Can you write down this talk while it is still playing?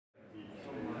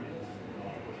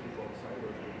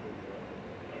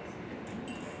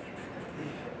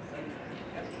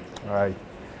All right.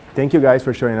 Thank you guys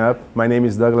for showing up. My name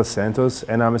is Douglas Santos,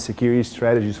 and I'm a security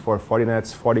strategist for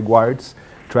Fortinet's FortiGuard's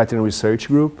Threat and Research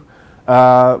Group.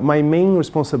 My main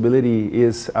responsibility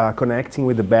is connecting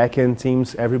with the backend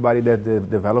teams, everybody that the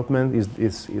development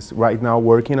is right now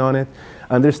working on it,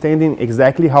 understanding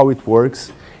exactly how it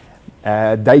works,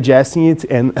 digesting it,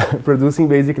 and producing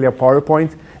basically a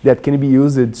PowerPoint that can be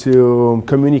used to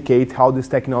communicate how these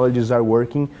technologies are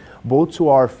working, both to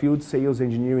our field sales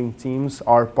engineering teams,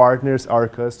 our partners, our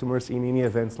customers in any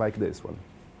events like this one.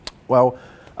 Well,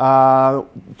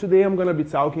 today I'm going to be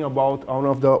talking about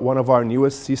one of our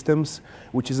newest systems,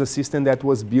 which is a system that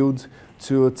was built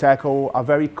to tackle a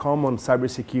very common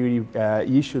cybersecurity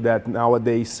issue that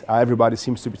nowadays everybody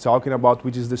seems to be talking about,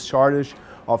 which is the shortage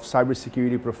of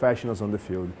cybersecurity professionals on the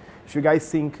field. If you guys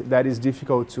think that is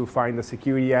difficult to find a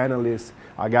security analyst,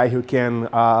 a guy who can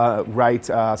write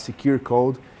secure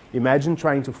code, imagine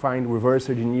trying to find reverse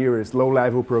engineers,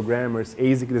 low-level programmers,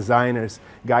 ASIC designers,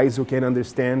 guys who can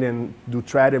understand and do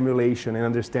threat emulation and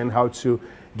understand how to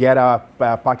get a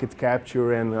packet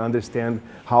capture and understand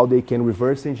how they can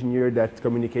reverse engineer that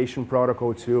communication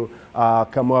protocol to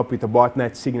come up with a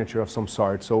botnet signature of some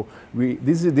sort. So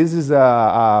this is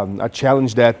a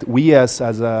challenge that we as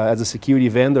a security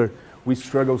vendor, we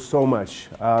struggle so much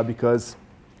because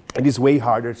it is way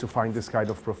harder to find this kind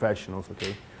of professionals,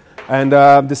 okay? And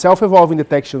the self-evolving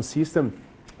detection system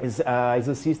is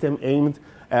a system aimed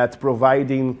at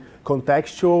providing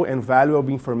contextual and valuable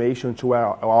information to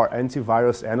our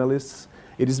antivirus analysts.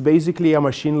 It is basically a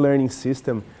machine learning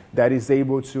system that is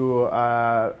able to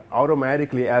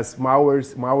automatically, as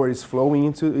malware is flowing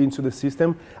into the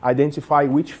system, identify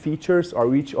which features or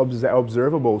which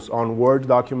observables on Word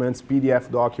documents,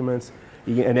 PDF documents,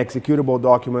 and executable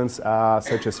documents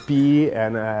such as PE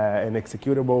and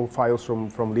executable files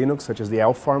from Linux, such as the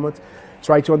ELF format.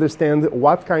 Try to understand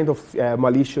what kind of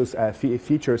malicious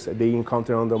features they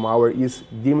encounter on the malware is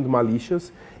deemed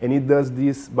malicious, and it does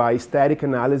this by static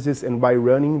analysis and by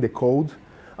running the code.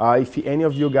 If any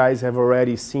of you guys have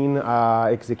already seen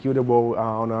executable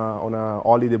on a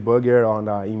Oli debugger, on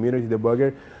a immunity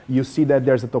debugger, you see that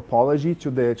there's a topology to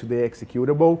the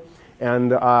executable.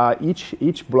 And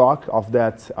each block of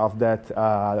that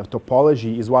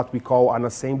topology is what we call an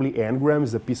assembly engram,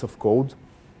 is a piece of code.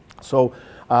 So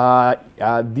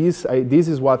this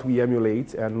is what we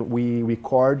emulate, and we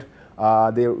record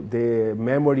the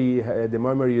memory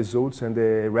results and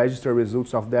the register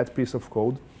results of that piece of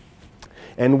code.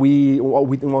 And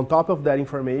on top of that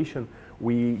information,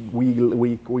 we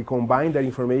combine that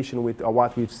information with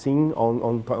what we've seen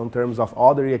on terms of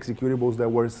other executables that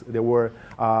were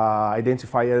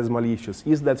identified as malicious.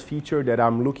 Is that feature that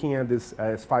I'm looking at this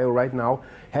file right now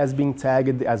has been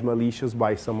tagged as malicious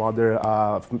by some other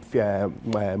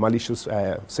malicious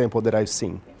sample that I've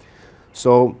seen.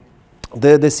 So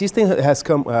the system has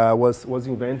was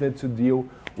invented to deal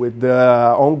with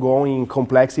the ongoing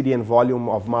complexity and volume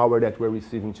of malware that we're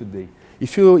receiving today.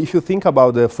 If you think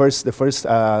about the first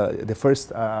malware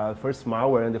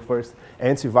and the first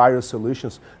antivirus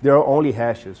solutions, there are only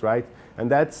hashes, right? And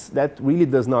that really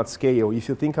does not scale. If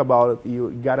you think about it,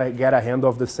 you gotta get a hand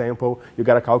of the sample, you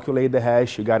gotta calculate the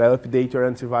hash, you gotta update your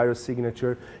antivirus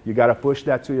signature, you gotta push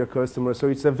that to your customer. So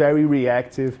it's a very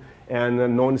reactive and a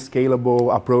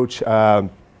non-scalable approach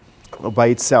by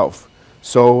itself.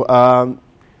 So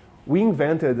we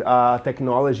invented a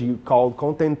technology called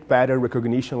content pattern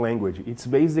recognition language. It's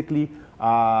basically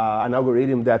an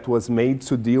algorithm that was made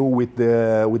to deal with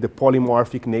the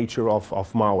polymorphic nature of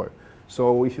malware.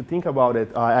 So if you think about it,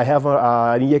 I have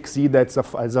an exe that's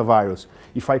a virus.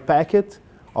 If I pack it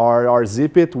or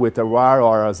zip it with a RAR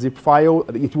or a zip file,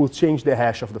 it will change the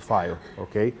hash of the file,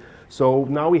 okay? So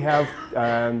now we have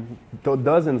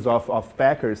dozens of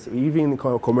packers, even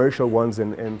commercial ones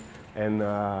and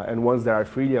ones that are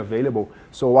freely available.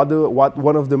 So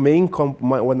one of the main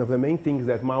things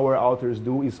that malware authors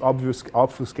do is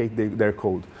obfuscate their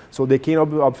code. So they can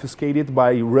obfuscate it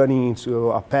by running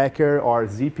into a packer or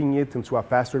zipping it into a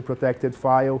password protected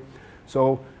file.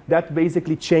 So that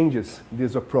basically changes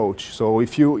this approach. So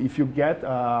if you get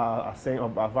a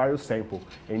virus sample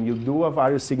and you do a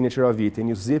virus signature of it and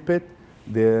you zip it,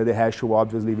 the hash will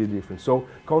obviously be different. So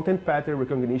content pattern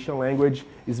recognition language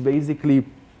is basically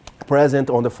present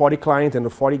on the FortiClient and the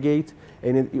FortiGate,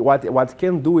 and what it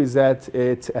can do is that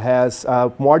it has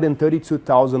more than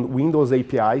 32,000 Windows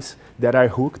APIs that are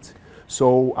hooked.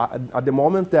 So at the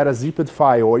moment that a zipped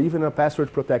file or even a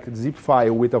password-protected zip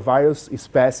file with a virus is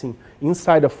passing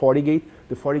inside a FortiGate,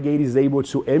 the FortiGate is able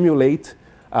to emulate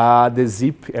the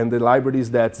zip and the libraries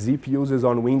that zip uses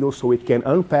on Windows, so it can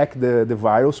unpack the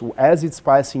virus as it's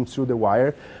passing through the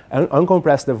wire and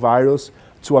uncompress the virus,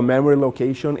 to a memory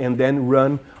location and then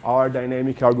run our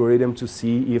dynamic algorithm to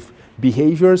see if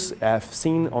behaviors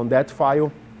seen on that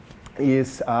file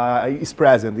is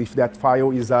present, if that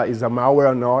file is a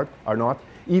malware or not,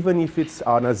 even if it's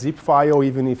on a zip file,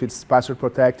 even if it's password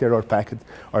protected or packet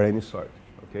or any sort.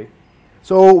 Okay.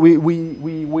 So we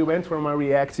went from a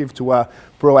reactive to a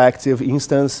proactive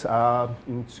instance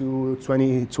into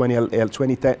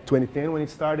 2010 when it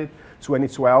started.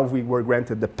 2012 we were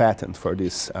granted the patent for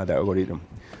this the algorithm.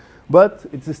 But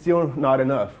it's still not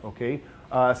enough, okay?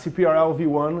 CPRL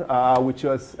v1, which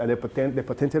was the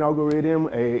patented algorithm,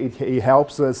 it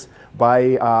helps us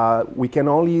by, we can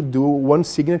only do one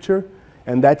signature,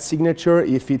 and that signature,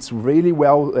 if it's really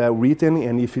well written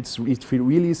and if it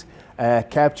really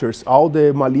captures all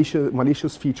the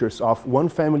malicious features of one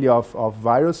family of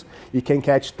virus, it can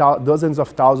catch dozens of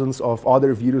thousands of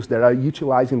other virus that are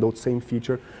utilizing those same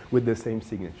feature with the same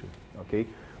signature, okay?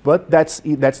 But that's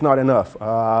not enough.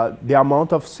 The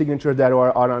amount of signatures that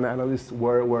our analysts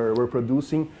were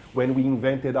producing when we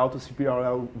invented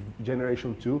AutoCPRL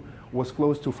Generation 2 was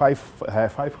close to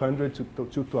 500 to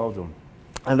 2,000.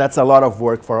 And that's a lot of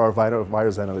work for our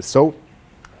virus analysts. So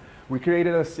we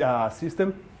created a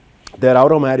system that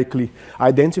automatically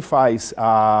identifies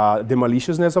the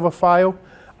maliciousness of a file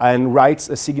and writes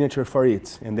a signature for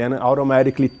it, and then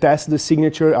automatically tests the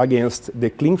signature against the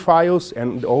clean files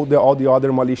and all the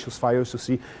other malicious files to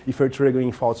see if you're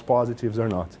triggering false positives or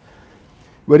not.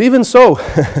 But even so,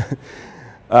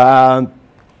 that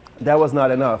was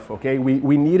not enough, okay?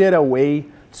 We needed a way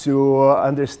to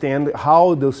understand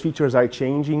how those features are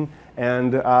changing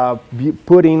and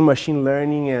put in machine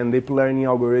learning and deep learning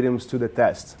algorithms to the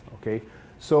test, okay?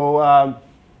 So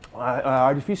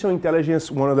artificial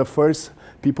intelligence, one of the first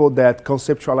people that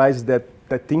conceptualized that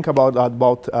think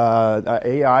about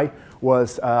AI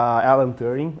was Alan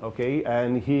Turing, okay,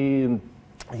 and he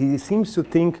seems to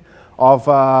think of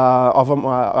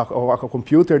a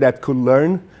computer that could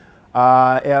learn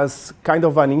as kind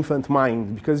of an infant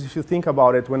mind, because if you think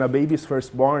about it, when a baby is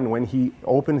first born, when he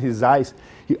opens his eyes,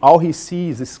 all he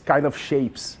sees is kind of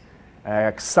shapes.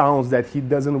 Sounds that he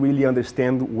doesn't really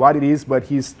understand what it is, but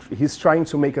he's trying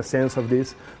to make a sense of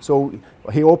this. So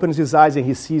he opens his eyes and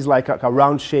he sees like a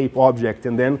round shape object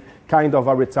and then kind of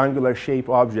a rectangular shape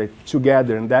object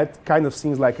together, and that kind of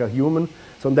seems like a human.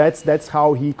 So that's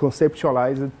how he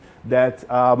conceptualized that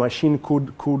machine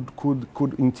could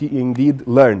indeed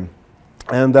learn.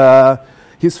 And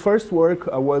his first work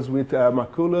was with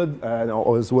McCullough,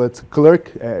 was with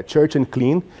Clerk, Church and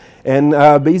Klein. And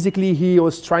basically he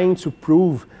was trying to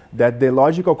prove that the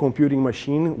logical computing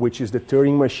machine, which is the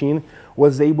Turing machine,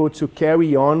 was able to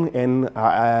carry on and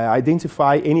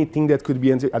identify anything that could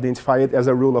be identified as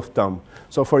a rule of thumb.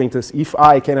 So for instance, if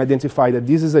I can identify that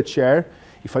this is a chair,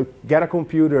 if I get a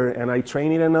computer and I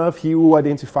train it enough, he will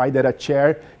identify that a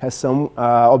chair has some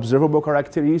observable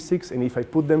characteristics, and if I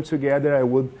put them together, I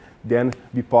would then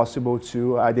be possible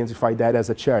to identify that as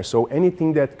a chair. So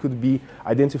anything that could be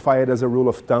identified as a rule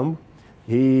of thumb,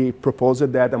 he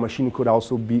proposed that a machine could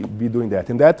also be doing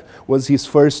that. And that was his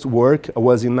first work,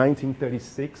 was in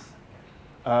 1936,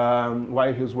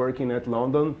 while he was working at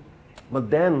London. But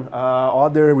then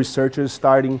other researchers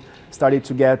started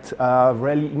to get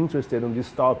really interested in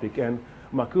this topic. And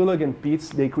McCullough and Pitts,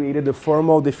 they created a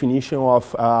formal definition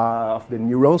of the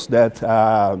neurons that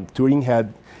Turing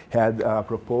had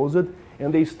proposed,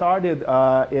 and they started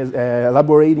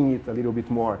elaborating it a little bit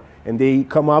more, and they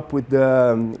come up with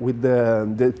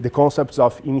the concepts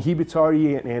of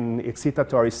inhibitory and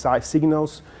excitatory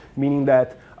signals, meaning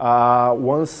that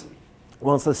once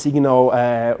a signal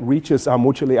reaches a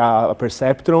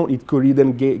perceptron, it could either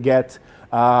get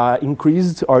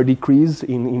increased or decreased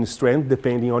in strength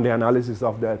depending on the analysis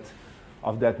of that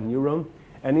neuron.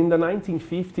 And in the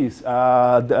 1950s,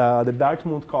 the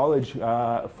Dartmouth College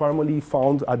formally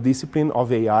found a discipline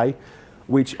of AI,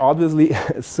 which obviously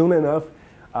soon enough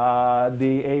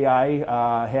the AI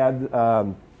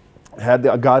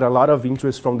had got a lot of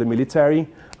interest from the military.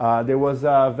 There was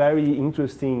a very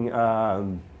interesting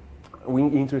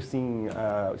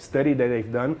study that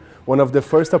they've done. One of the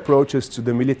first approaches to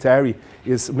the military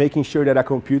is making sure that a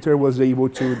computer was able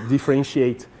to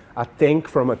differentiate a tank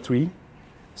from a tree.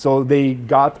 So they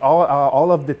got all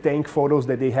of the tank photos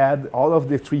that they had, all of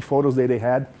the tree photos that they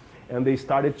had, and they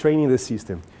started training the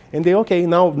system. And they, okay,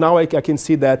 now I can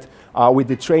see that with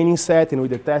the training set and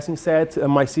with the testing set,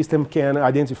 my system can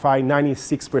identify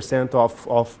 96%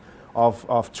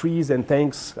 of trees and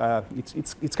tanks.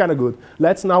 It's kind of good.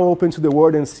 Let's now open to the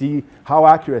world and see how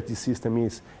accurate this system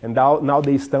is. And now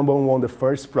they stumble on the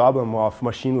first problem of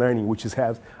machine learning, which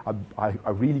has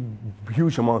a really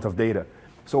huge amount of data.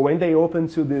 So when they opened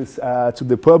to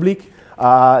the public,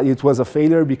 it was a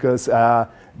failure because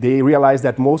they realized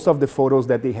that most of the photos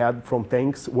that they had from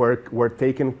tanks were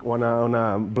taken on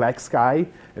a black sky,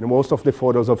 and most of the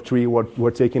photos of trees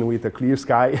were taken with a clear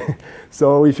sky.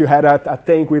 So if you had a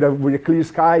tank with a clear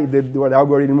sky, the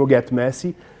algorithm will get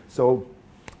messy. So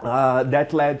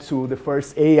that led to the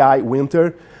first AI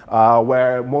winter,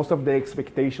 where most of the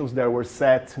expectations that were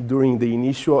set during the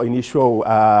initial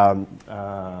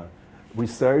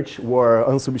research were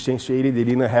unsubstantiated. They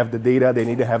didn't have the data, they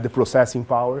didn't have the processing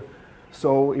power.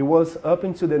 So it was up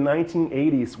into the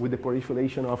 1980s with the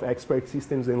proliferation of expert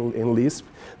systems in Lisp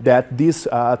that this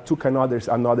took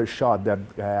another shot, that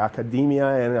academia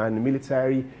and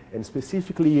military and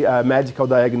specifically medical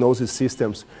diagnosis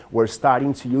systems were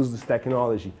starting to use this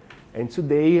technology. And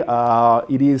today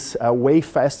it is way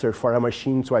faster for a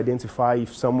machine to identify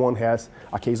if someone has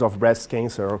a case of breast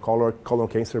cancer or colon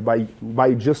cancer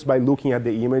just by looking at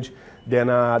the image than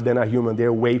a human.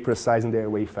 They're way precise and they're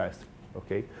way fast.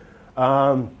 Okay.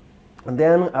 And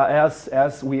then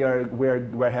as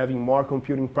we're having more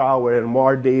computing power and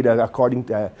more data, according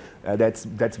to that's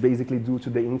basically due to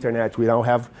the internet. We now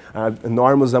have an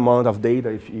enormous amount of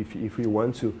data if we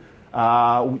want to.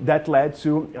 That led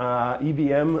to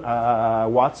IBM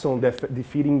Watson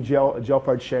defeating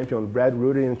Jeopardy champion Brad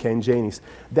Rutter and Ken Jennings.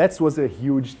 That was a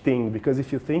huge thing because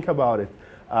if you think about it,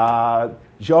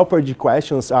 Jeopardy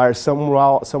questions are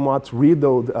somewhat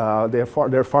riddled. They're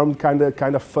formed kind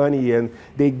of funny, and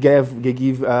they give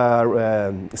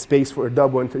space for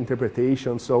double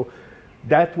interpretation. So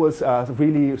that was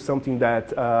really something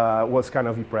that was kind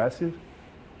of impressive.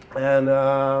 And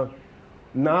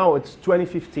now it's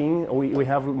 2015. We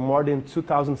have more than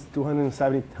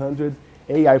 2,700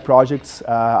 AI projects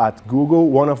at Google.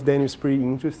 One of them is pretty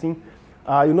interesting.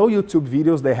 You know YouTube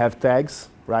videos, they have tags,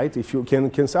 right? If you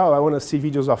can say, oh, I want to see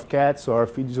videos of cats or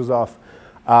videos of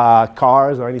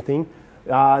cars or anything.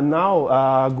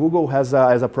 Now Google has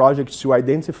a project to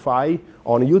identify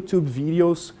on YouTube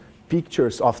videos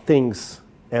pictures of things,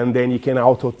 and then you can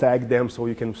auto tag them so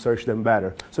you can search them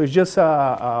better. So it's just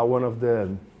one of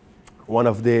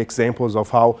the examples of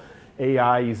how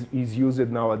AI is used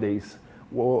nowadays.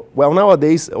 Well,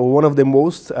 nowadays, one of the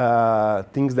most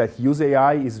things that use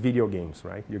AI is video games,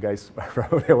 right? You guys are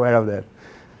probably aware of that.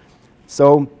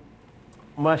 So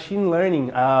machine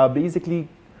learning basically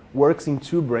works in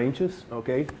two branches,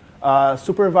 okay?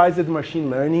 Supervised machine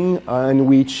learning, in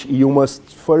which you must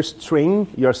first train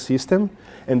your system,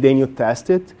 and then you test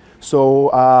it. So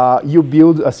you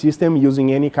build a system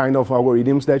using any kind of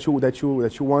algorithms that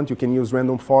you want. You can use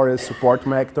random forest, support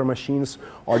vector machines,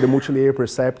 or the multi-layer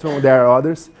perceptron. There are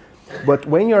others. But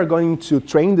when you are going to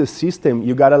train the system,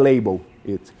 you gotta label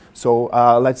it. So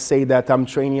let's say that I'm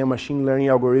training a machine learning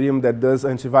algorithm that does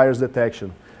antivirus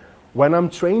detection. When I'm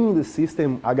training the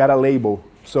system, I gotta label.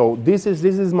 So this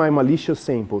is my malicious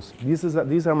samples.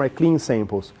 These are my clean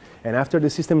samples. And after the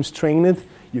system is trained,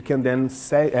 you can then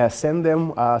send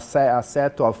them a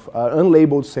set of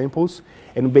unlabeled samples,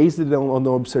 and based on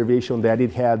the observation that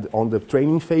it had on the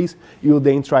training phase, you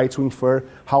then try to infer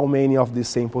how many of these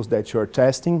samples that you're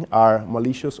testing are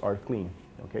malicious or clean.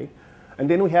 Okay? And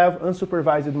then we have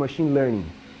unsupervised machine learning.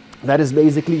 That is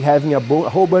basically having a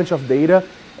whole bunch of data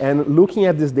and looking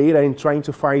at this data and trying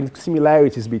to find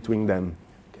similarities between them.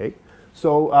 Okay?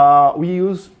 So we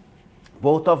use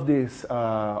both of these types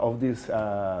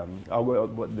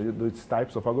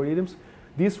of algorithms.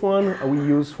 This one we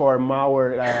use for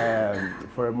malware,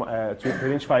 to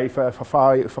identify if a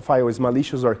file is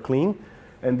malicious or clean.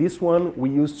 And this one we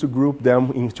use to group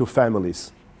them into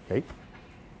families. Okay?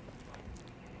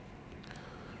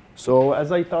 So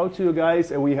as I talked to you guys,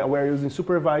 we're using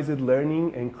supervised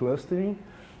learning and clustering.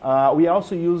 We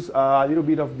also use a little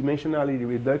bit of dimensionality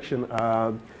reduction.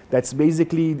 That's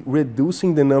basically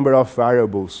reducing the number of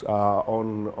variables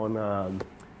on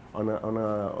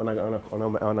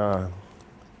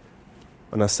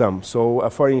a sum. So,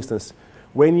 for instance,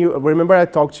 when you remember, I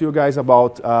talked to you guys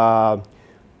about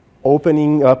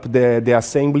opening up the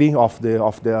assembly of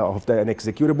an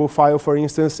executable file, for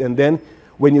instance, and then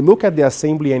when you look at the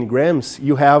assembly engrams,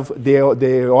 you have the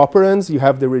operands, you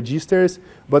have the registers,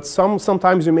 but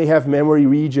sometimes you may have memory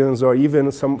regions or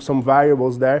even some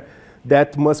variables there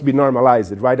that must be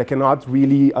normalized, right? I cannot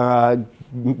really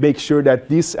make sure that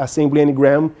this assembly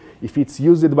engram, if it's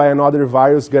used by another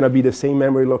virus, gonna be the same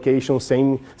memory location,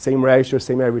 same register,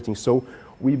 same everything. So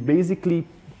we basically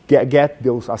get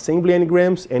those assembly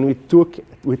engrams, and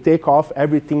we take off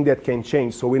everything that can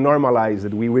change. So we normalize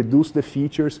it. We reduce the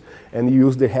features and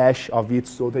use the hash of it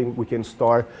so that we can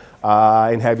store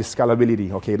and have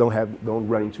scalability. Okay, don't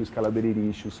run into scalability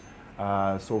issues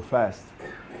so fast.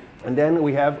 And then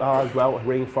we have as well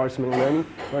reinforcement learning.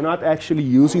 We're not actually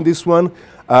using this one,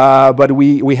 but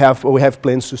we have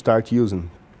plans to start using.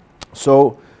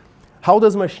 So how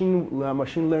does machine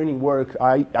learning work?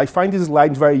 I find this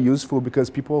slide very useful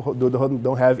because people who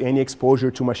don't have any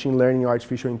exposure to machine learning or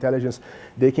artificial intelligence,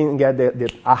 they can get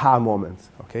the aha moment,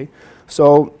 okay?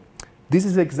 So this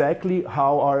is exactly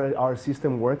how our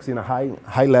system works in a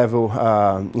high level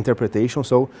interpretation.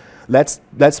 So let's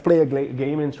play a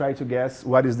game and try to guess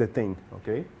what is the thing,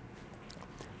 okay?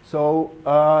 So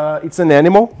it's an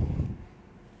animal,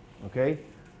 okay?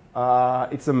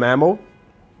 It's a mammal.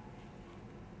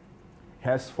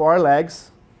 Has 4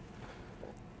 legs,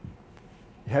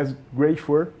 has gray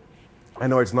fur. I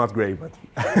know it's not gray, but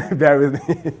bear with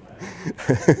me.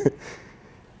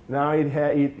 Now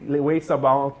it weighs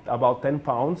about 10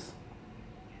 pounds.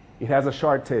 It has a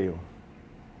short tail.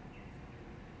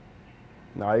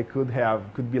 Now it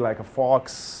could be like a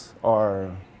fox or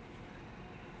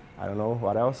I don't know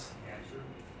what else.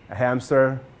 A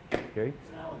hamster. Okay.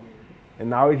 And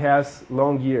now it has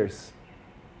long ears.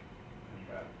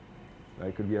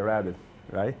 It could be a rabbit,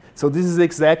 right? So this is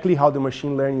exactly how the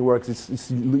machine learning works. It's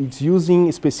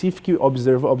using specific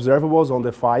observables on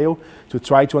the file to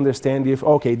try to understand if,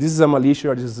 okay, this is a malicious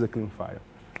or this is a clean file,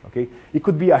 okay? It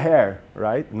could be a hare,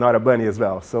 right? Not a bunny as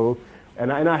well. So,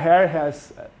 and a hare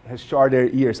has shorter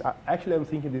ears. Actually, I'm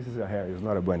thinking this is a hare. It's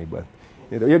not a bunny, but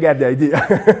you get the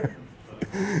idea.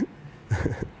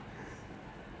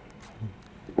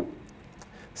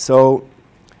 So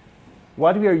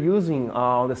what we are using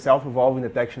on the self-evolving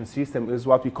detection system is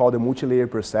what we call the multi-layer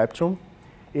perceptron.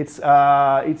 It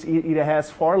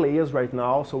has 4 layers right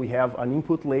now. So we have an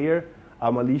input layer,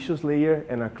 a malicious layer,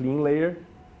 and a clean layer,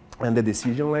 and the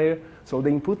decision layer. So the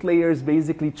input layer is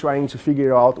basically trying to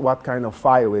figure out what kind of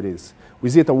file it is.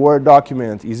 Is it a Word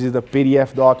document? Is it a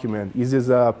PDF document? Is it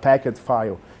a packet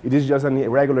file? It is just a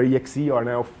regular exe or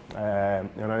an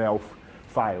ELF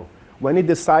file. When it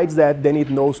decides that, then it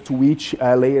knows to which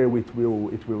layer it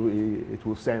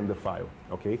will send the file.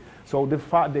 Okay, so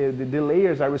the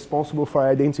layers are responsible for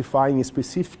identifying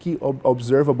specific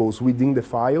observables within the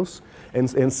files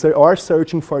or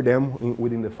searching for them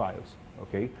within the files.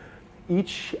 Okay,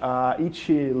 each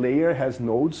layer has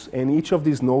nodes, and each of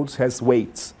these nodes has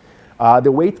weights.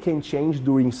 The weight can change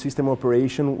during system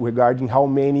operation regarding how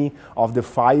many of the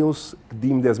files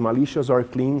deemed as malicious or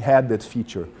clean had that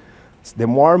feature. The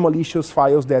more malicious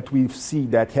files that we see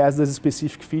that has this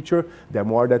specific feature, the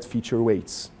more that feature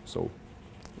weights. So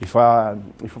if a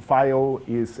file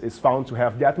is found to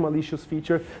have that malicious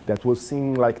feature that was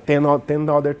seen like 10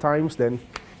 other times, then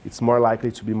it's more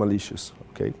likely to be malicious.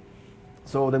 Okay?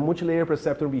 So the multi-layer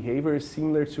perceptron behavior is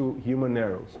similar to human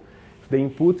neuros. If the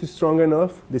input is strong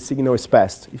enough, the signal is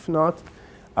passed. If not,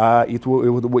 it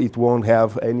won't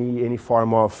have any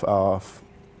form of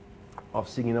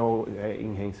signal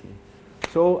enhancement.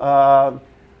 So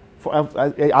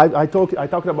I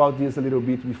talked about this a little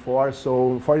bit before.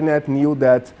 So Fortinet knew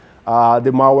that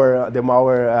the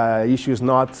malware issue is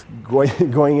not going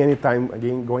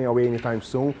away anytime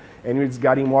soon, and it's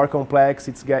getting more complex.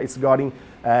 It's getting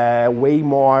way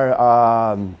more,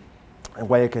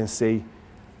 what I can say,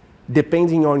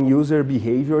 depending on user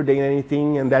behavior than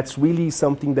anything, and that's really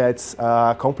something that's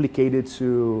complicated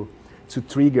to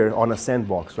trigger on a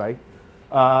sandbox, right?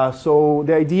 So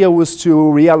the idea was to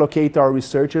reallocate our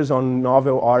researchers on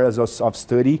novel areas of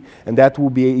study, and that will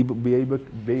be able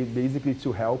basically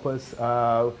to help us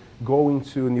go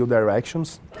into new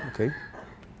directions. Okay.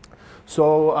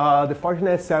 So the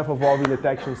Fortinet self-evolving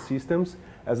detection systems,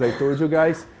 as I told you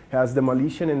guys, has the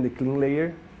malicious and the clean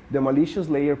layer. The malicious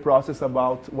layer processes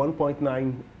about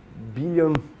 1.9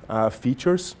 billion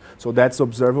features. So that's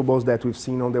observables that we've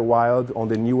seen on the wild on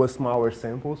the newest malware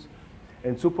samples.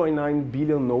 And 2.9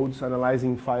 billion nodes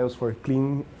analyzing files for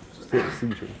clean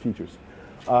features.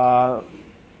 The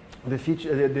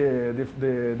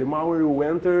malware will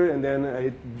enter, and then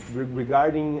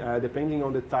depending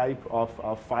on the type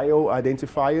of file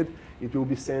identified, it will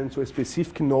be sent to a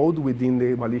specific node within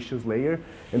the malicious layer.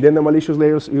 And then the malicious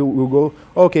layers will go,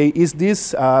 okay, is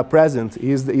this present?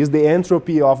 Is the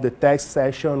entropy of the test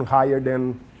session higher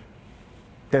than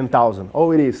 10,000?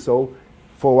 Oh, it is. So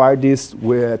forward this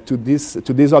to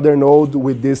this other node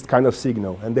with this kind of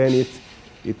signal, and then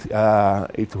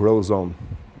it rolls on.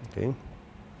 Okay.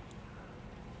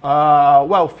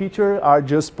 Well, features are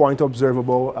just point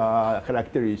observable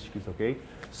characteristics. Okay.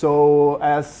 So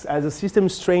as a system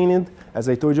is trained, as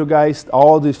I told you guys,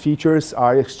 all the features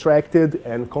are extracted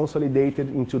and consolidated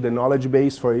into the knowledge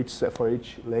base for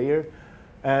each layer.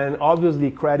 And obviously,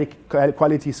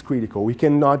 quality is critical. We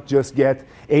cannot just get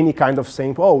any kind of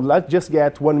sample. Oh, let's just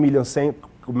get 1 million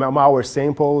malware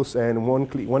samples and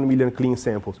 1 million clean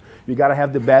samples. You got to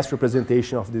have the best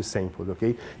representation of these samples,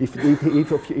 okay?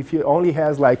 If it only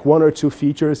has like 1 or 2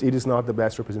 features, it is not the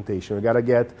best representation. You got to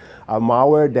get a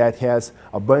malware that has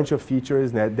a bunch of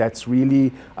features that's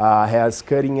really has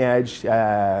cutting edge,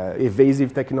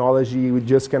 evasive technology. We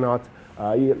just cannot.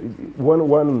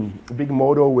 One big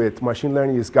motto with machine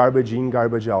learning is garbage in,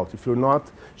 garbage out. If you're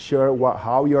not sure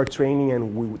how you're training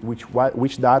and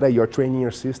which data you're training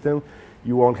your system,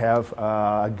 you won't have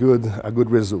a good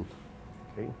result.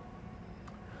 Okay?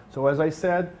 So as I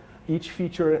said, each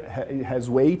feature has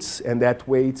weights, and that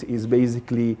weight is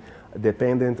basically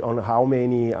dependent on how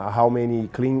many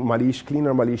clean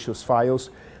or malicious files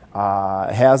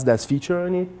has that feature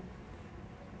in it.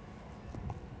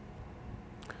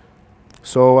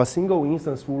 So a single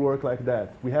instance will work like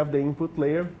that. We have the input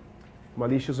layer,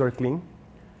 malicious or clean.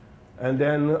 And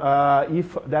then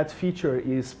if that feature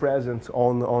is present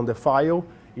on the file,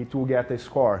 it will get a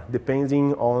score,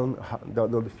 depending on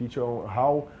the feature, on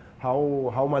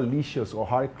how malicious or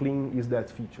how clean is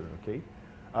that feature, okay?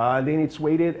 Then it's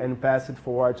weighted and passed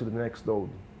forward to the next node.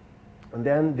 And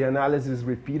then the analysis is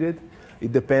repeated.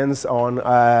 It depends on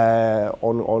how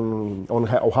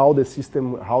the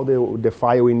system, how the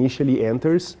file initially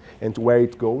enters and where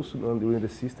it goes during the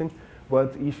system.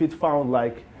 But if it found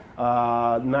like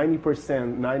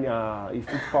 90%, if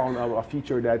it found a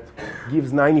feature that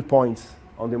gives 90 points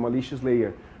on the malicious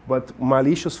layer, but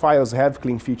malicious files have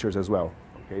clean features as well.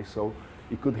 Okay, so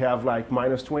it could have like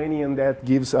 -20, and that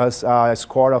gives us a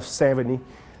score of 70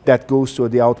 that goes to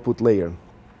the output layer.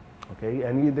 Okay,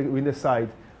 and we decide.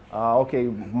 Okay,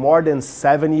 more than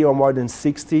 70 or more than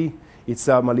 60, it's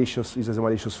a malicious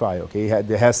file. Okay, it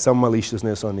has some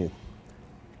maliciousness on it.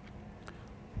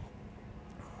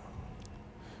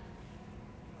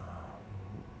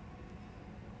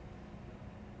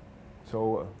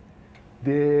 So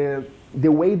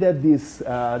the way that these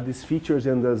features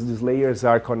and these layers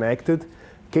are connected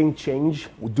can change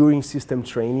during system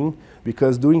training,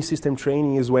 because during system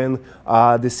training is when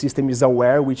the system is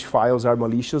aware which files are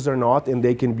malicious or not, and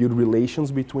they can build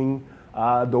relations between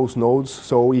those nodes.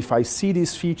 So if I see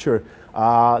this feature,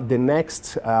 the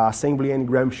next assembly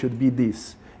engram should be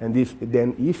this. And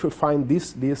if you find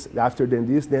this after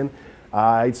this, then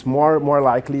it's more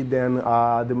likely than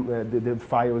the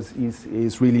file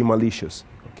is really malicious.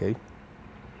 Okay.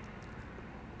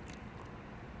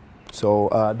 So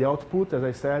the output, as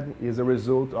I said, is a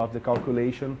result of the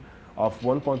calculation of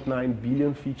 1.9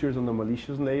 billion features on the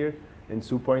malicious layer and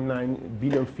 2.9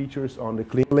 billion features on the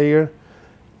clean layer.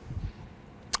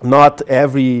 Not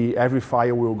every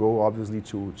file will go, obviously,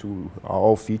 to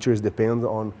all features. Depends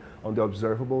on the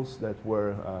observables that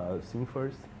were seen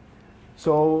first.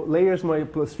 So layers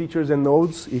plus features and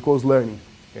nodes equals learning.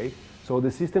 Okay. So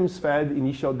the system is fed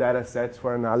initial data sets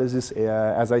for analysis.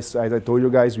 As I told you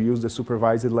guys, we use the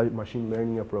supervised machine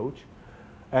learning approach.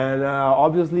 And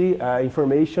obviously,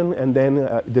 information and then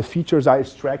the features are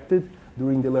extracted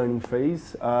during the learning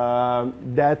phase.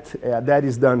 That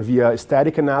is done via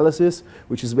static analysis,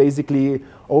 which is basically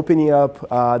opening up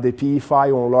the PE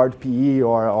file on Lord PE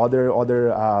or other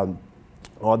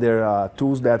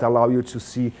tools that allow you to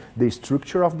see the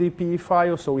structure of the PE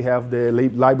file. So we have the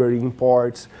library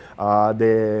imports,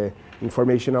 the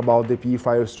information about the PE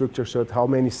file structure, so how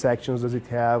many sections does it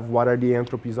have, what are the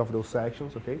entropies of those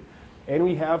sections, okay? And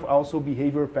we have also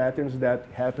behavior patterns that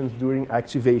happens during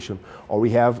activation. Or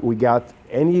we got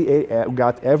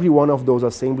every one of those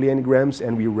assembly engrams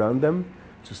and we run them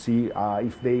to see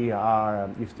if they are,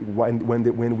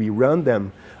 when we run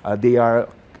them, they are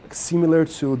similar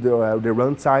to the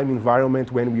runtime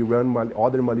environment when we run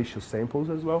other malicious samples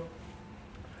as well.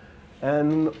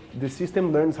 And the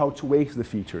system learns how to weight the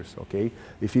features, okay?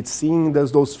 If it's seeing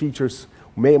those features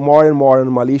more and more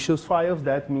on malicious files,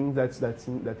 that means that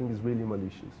thing is really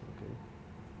malicious, okay?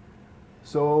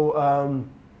 So,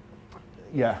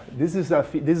 yeah, this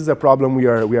is a problem we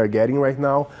are getting right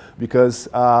now, because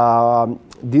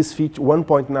this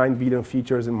 1.9 billion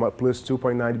features and plus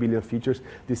 2.9 billion features,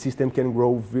 the system can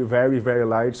grow very, very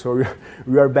large. So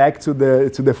we are back to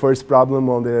the first problem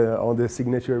on the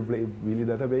signature really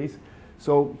database.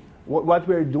 So what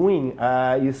we're doing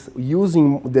is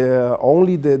using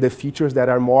only the features that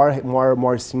are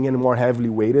more seen and more heavily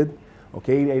weighted,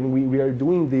 okay? And we are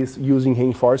doing this using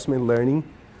reinforcement learning.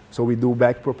 So we do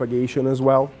back propagation as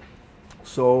well.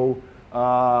 So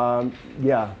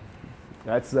yeah,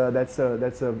 that's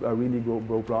a really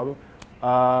good problem.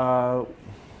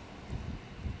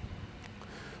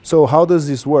 So how does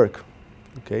this work?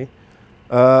 Okay,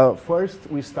 First,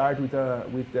 we start with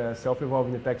a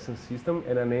self-evolving detection system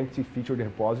and an empty feature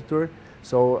repository.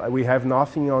 So we have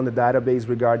nothing on the database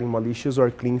regarding malicious or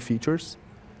clean features.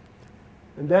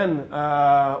 And then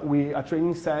a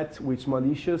training set which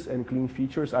malicious and clean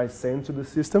features are sent to the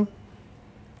system,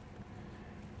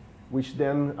 which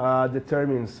then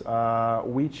determines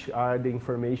which are the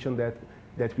information that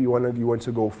you want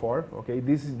to go for. Okay,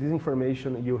 this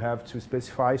information you have to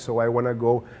specify. So I want to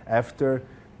go after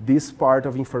this part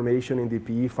of information in the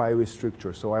PE file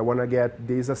structure. So I want to get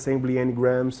this assembly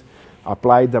n-grams,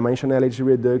 apply dimensionality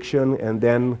reduction, and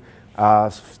then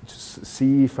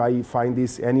see if I find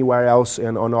this anywhere else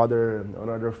and on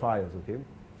other files. Okay.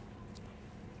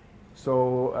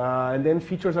 So and then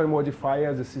features are modified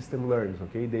as the system learns.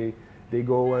 Okay, they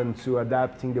go into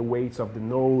adapting the weights of the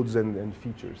nodes and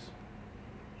features.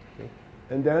 Okay.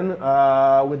 And then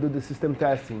we do the system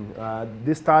testing.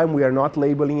 This time we are not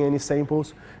labeling any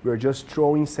samples. We are just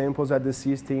throwing samples at the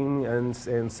system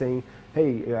and saying,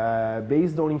 hey,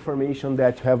 based on information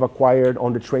that you have acquired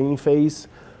on the training phase,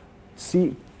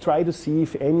 try to see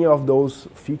if any of those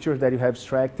features that you have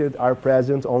extracted are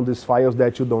present on these files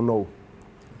that you don't know.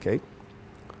 Okay.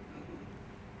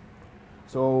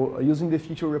 So using the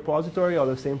feature repository, all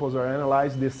the samples are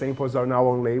analyzed. These samples are now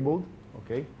unlabeled.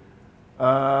 Okay.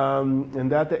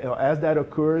 And that, as that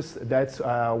occurs, that's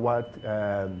where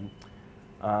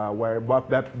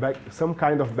some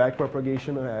kind of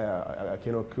backpropagation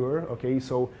can occur. Okay,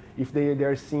 so if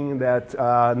they're seeing that,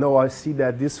 no, I see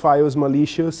that this file is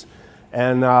malicious,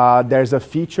 and there's a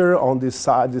feature on this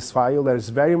file that is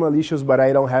very malicious, but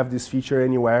I don't have this feature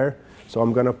anywhere. So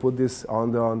I'm gonna put this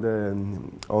on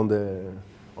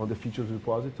the features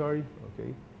repository.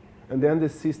 Okay, and then the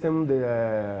system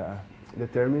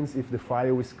determines if the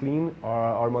file is clean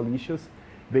or malicious,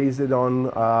 based on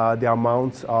the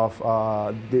amount of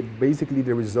basically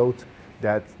the result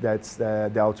that's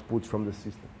the output from the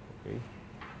system. Okay.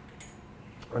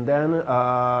 And then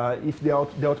if the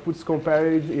output is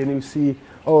compared and you see,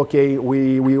 oh, okay,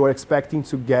 we were expecting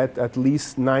to get at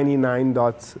least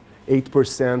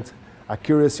 99.8%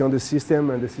 accuracy on the system,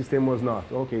 and the system was not.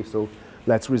 Okay, so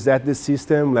let's reset the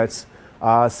system. Let's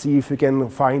see if we can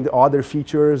find other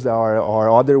features or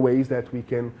other ways that we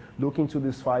can look into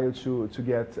this file to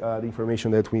get the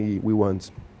information that we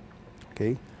want.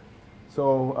 Okay,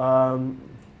 so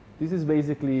this is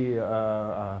basically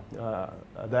a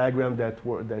diagram that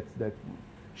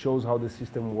shows how the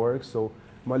system works. So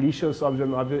malicious,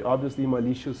 obviously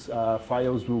malicious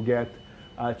files will get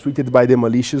treated by the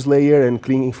malicious layer, and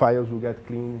clean files will get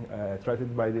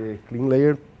treated by the clean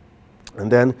layer. And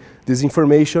then this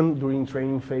information during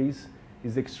training phase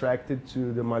is extracted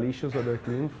to the malicious or the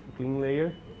clean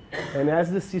layer. And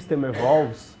as the system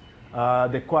evolves,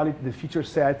 the feature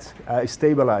set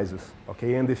stabilizes.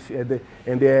 Okay, and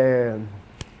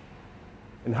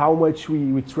how much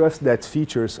we trust that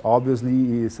features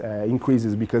obviously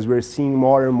increases, because we're seeing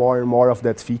more and more of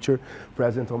that feature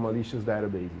present on malicious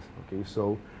databases. Okay,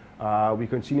 so we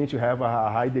continue to have a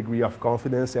high degree of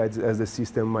confidence as the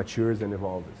system matures and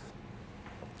evolves.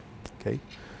 Okay.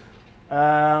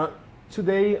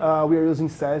 Today, we are using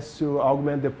SAS to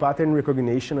augment the pattern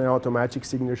recognition and automatic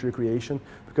signature creation,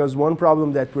 because one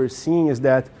problem that we're seeing is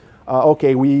that,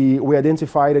 okay, we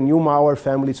identified a new malware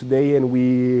family today, and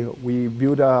we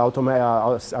build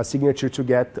a signature to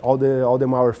get all the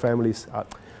malware families,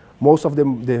 most of the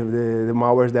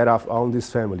malwares that are on this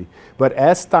family. But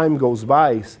as time goes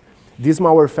by, this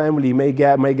malware family may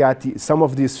get some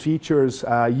of these features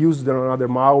used on another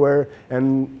malware,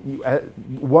 and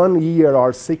 1 year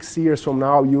or 6 years from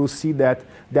now, you'll see that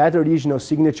original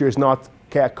signature is not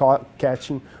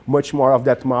catching much more of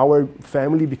that malware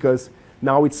family, because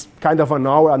now it's kind of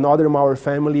another malware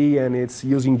family, and it's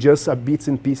using just bits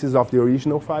and pieces of the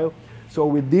original file. So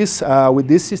with this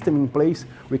system in place,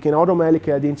 we can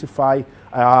automatically identify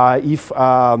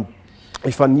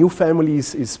if a new family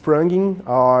is sprung,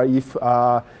 or if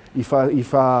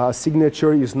a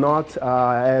signature is not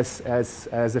as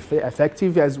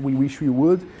effective as we wish we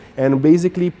would, and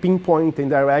basically pinpoint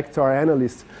and direct our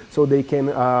analysts so they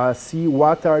can see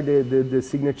what are the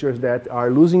signatures that are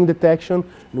losing detection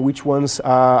and which ones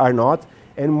are not,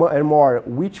 and more,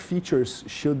 which features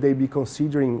should they be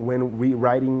considering when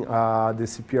rewriting the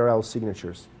CPRL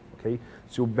signatures, okay,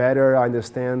 to better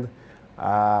understand,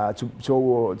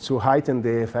 to heighten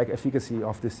the efficacy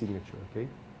of the signature. Okay,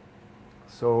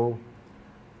 so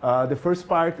the first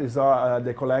part is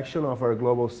the collection of our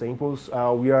global samples.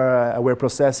 We're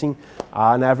processing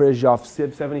an average of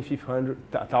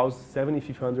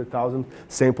 7,500,000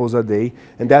 samples a day,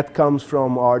 and that comes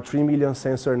from our 3 million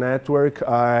sensor network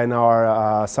and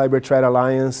our Cyber Threat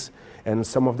Alliance, and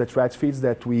some of the threat feeds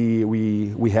that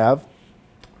we have.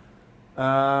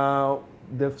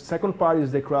 The second part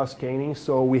is the cross-scanning.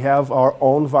 So we have our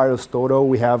own virus total.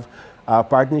 We have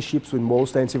partnerships with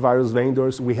most antivirus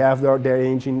vendors. We have their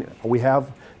engine.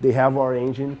 They have our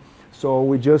engine. So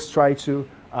we just try to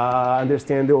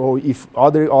understand if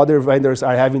other vendors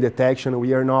are having detection,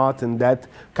 we are not, and that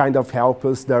kind of helps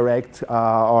us direct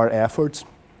our efforts.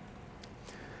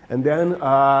 And then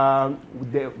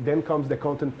comes the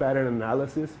content pattern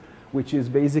analysis, which is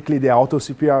basically the auto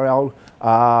CPRL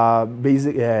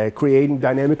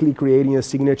dynamically creating a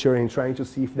signature and trying to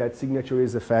see if that signature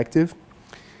is effective.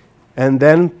 And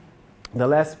then the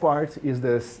last part is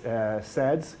the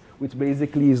SADS, which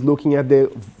basically is looking at the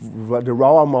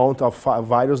raw amount of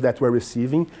virus that we're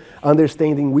receiving,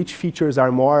 understanding which features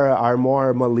are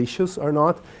more malicious or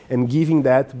not, and giving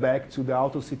that back to the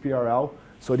auto CPRL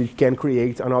so that it can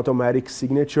create an automatic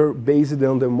signature based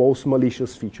on the most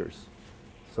malicious features.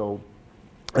 So,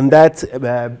 and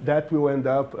that will end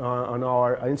up on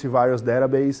our antivirus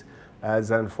database as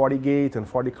an FortiGate and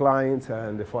FortiClient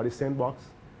and the FortiSandbox.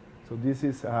 So this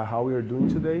is how we are doing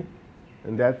today.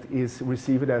 And that is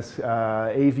received as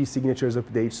AV signatures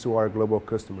updates to our global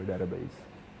customer database.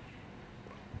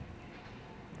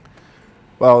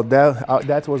 Well,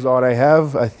 that was all I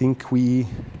have. I think we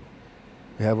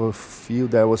have a few.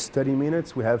 That was 30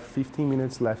 minutes. We have 15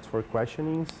 minutes left for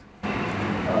questionings.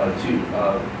 Two.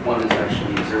 One is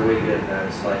actually, is there a way to get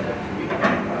that slide deck to me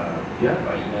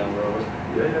by email or what?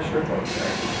 Yeah, sure. Okay.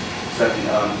 Second,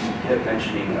 you kept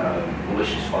mentioning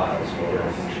malicious files or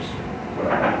malicious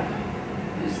whatever.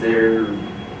 Is there a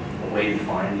way to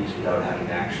find these without having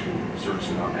to actually search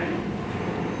them out manually?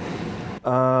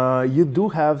 You do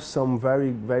have some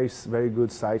very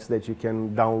good sites that you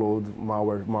can download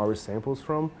malware samples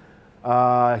from.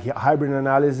 Hybrid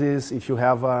analysis, if you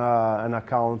have an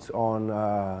account on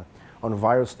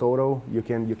VirusTotal, you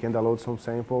can download some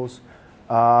samples.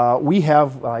 We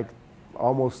have like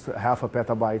almost half a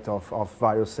petabyte of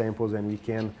virus samples, and we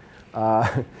can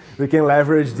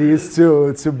leverage these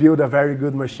to build a very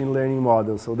good machine learning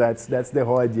model. So that's the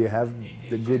whole idea. Have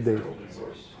the good data.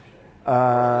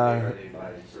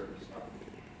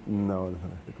 No,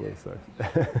 the closed source.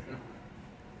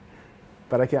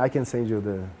 But I can send you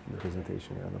the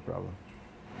presentation. Yeah, no problem.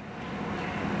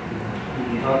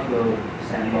 You talked about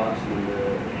Sandbox and the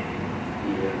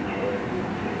malware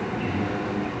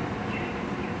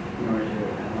in order to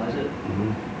analyze it.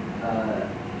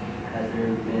 Has there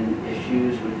been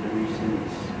issues with the recent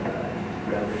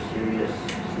rather serious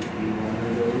CPU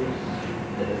vulnerabilities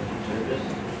that have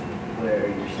surfaced, where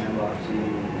you're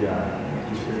sandboxing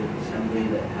considered assembly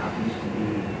that happens to be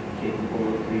capable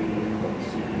of reading what the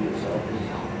CPU itself is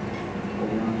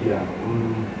holding on to? Yeah.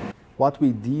 What we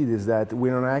did is that we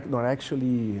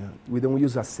don't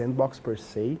use a sandbox per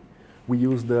se. We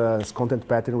use the content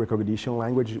pattern recognition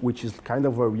language, which is kind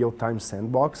of a real-time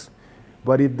sandbox.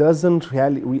 But it does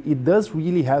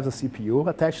really have a CPU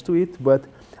attached to it, but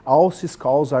all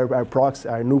syscalls are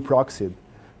null proxied.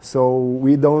 So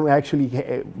we don't actually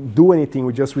do anything,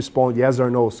 we just respond yes or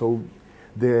no. So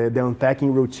the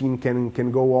unpacking routine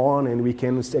can go on, and we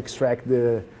can extract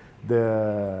the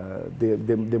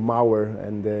malware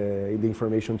and the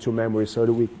information to memory, so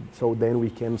then we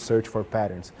can search for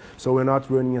patterns. So we're not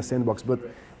running a sandbox.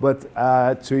 But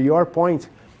to your point,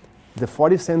 the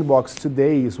FortiSandbox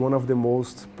today is one of the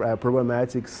most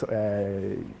problematic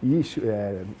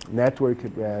network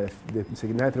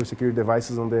security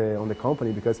devices on the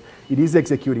company, because it is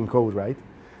executing code, right?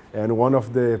 And one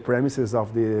of the premises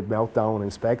of the Meltdown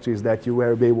and Spectre is that you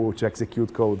were able to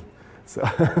execute code. So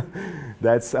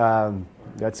that's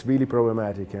really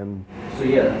problematic. And so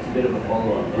yeah, that's a bit of a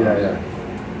follow-up.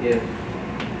 If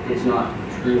it's not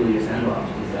truly a sandbox,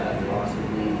 does that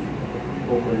possibly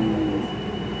open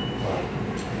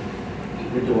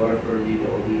the door for the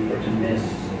ability to miss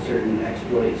certain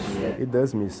exploits? It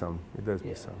does miss some. It does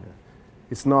miss some. Yeah.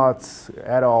 It's not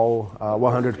at all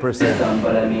 100%.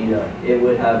 But I mean, it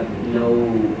would have no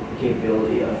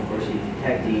capability of, course,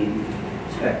 detecting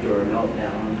Spectre or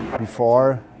Meltdown.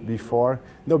 Before,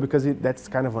 no, because that's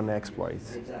kind of an exploit.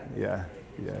 Exactly. Yeah.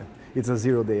 It's a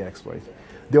zero-day exploit.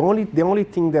 The only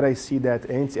thing that I see that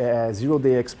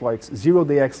zero-day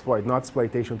exploit, not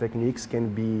exploitation techniques, can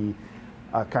be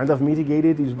kind of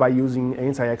mitigated is by using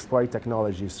anti-exploit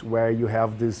technologies, where you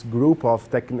have this group of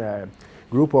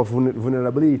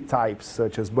vulnerability types,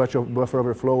 such as buffer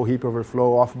overflow, heap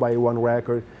overflow, off by one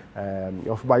record,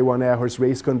 off by one errors,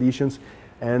 race conditions.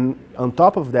 And on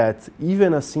top of that,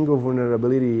 even a single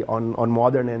vulnerability on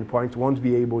modern endpoint won't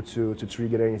be able to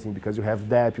trigger anything, because you have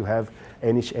DEP, you have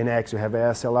NX, you have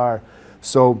ASLR.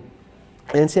 So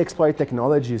anti-exploit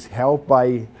technologies help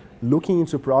by looking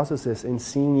into processes and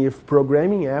seeing if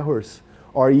programming errors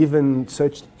or even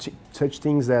such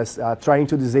things as trying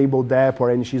to disable DAP or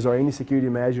NGs or any security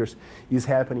measures is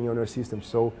happening on your system.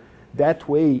 So that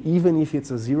way, even if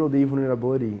it's a zero-day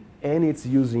vulnerability and it's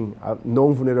using a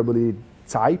non-vulnerability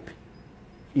type,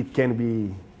 it can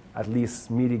be at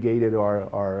least mitigated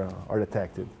or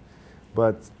detected.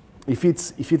 But if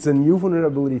it's a new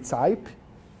vulnerability type,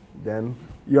 then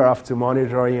you're off to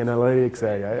monitoring analytics.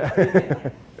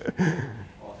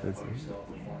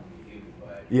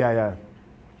 Yeah.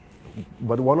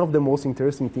 But one of the most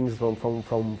interesting things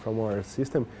from our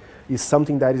system is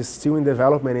something that is still in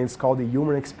development, and it's called the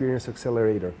Human Experience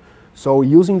Accelerator. So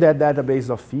using that database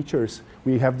of features,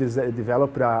 we have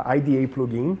developed an IDA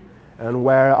plugin, and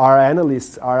where our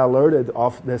analysts are alerted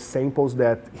of the samples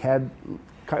that had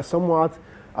somewhat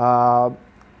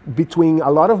between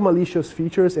a lot of malicious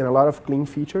features and a lot of clean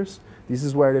features. This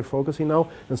is where they're focusing now.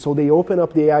 And so they open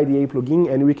up the IDA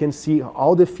plugin, and we can see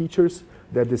all the features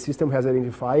that the system has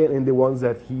identified and the ones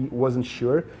that he wasn't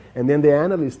sure. And then the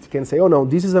analyst can say, oh no,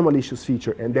 this is a malicious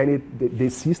feature. And then the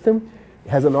system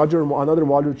has another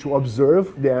module to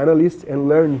observe the analyst and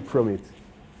learn from it.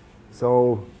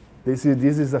 So this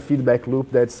is a feedback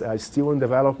loop that's still in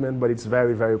development, but it's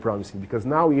very, very promising, because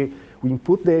now we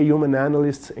input the human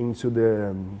analysts into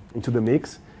the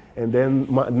mix, and then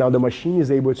now the machine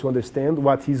is able to understand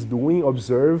what he's doing,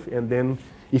 observe, and then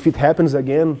if it happens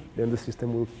again, then the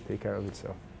system will take care of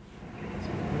itself.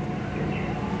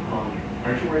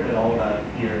 Aren't you worried at all about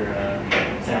your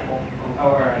sample,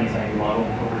 or I'm sorry, your model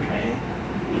overtraining?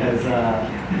 Because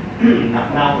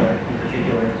malware in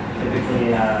particular,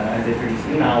 typically as they produce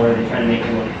new malware, they try to make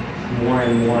it look more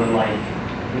and more like,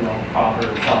 proper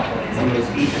software. And some of those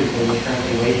features that we're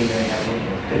currently waiting very heavily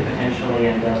could potentially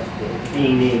end up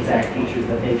being the exact features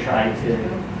that they try to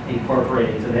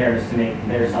incorporate into theirs to make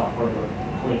their software look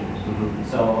clean. Mm-hmm.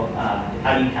 So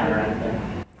how do you counteract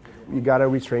that? You gotta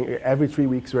retrain every 3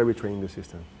 weeks. We're retraining the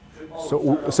system.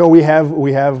 So we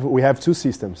have two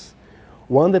systems.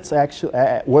 One that's actually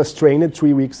was trained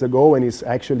 3 weeks ago and is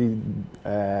actually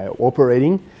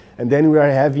operating, and then we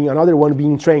are having another one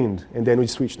being trained, and then we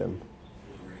switch them.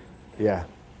 Yeah,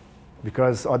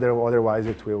 because otherwise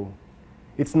it will.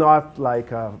 It's not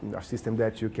like a system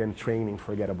that you can train and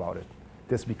forget about it.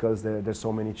 Just because there's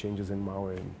so many changes in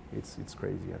malware, and it's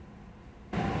crazy. Yeah.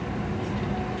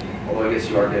 Well, I guess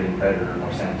you are getting better and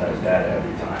more sanitized data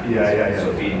every time. Yeah.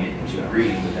 So feeding it into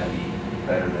green would then be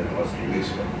better than it was 3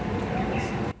 weeks ago.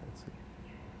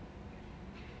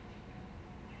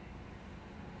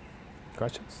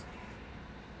 Questions?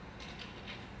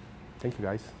 Thank you,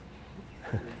 guys.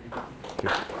 Thank you.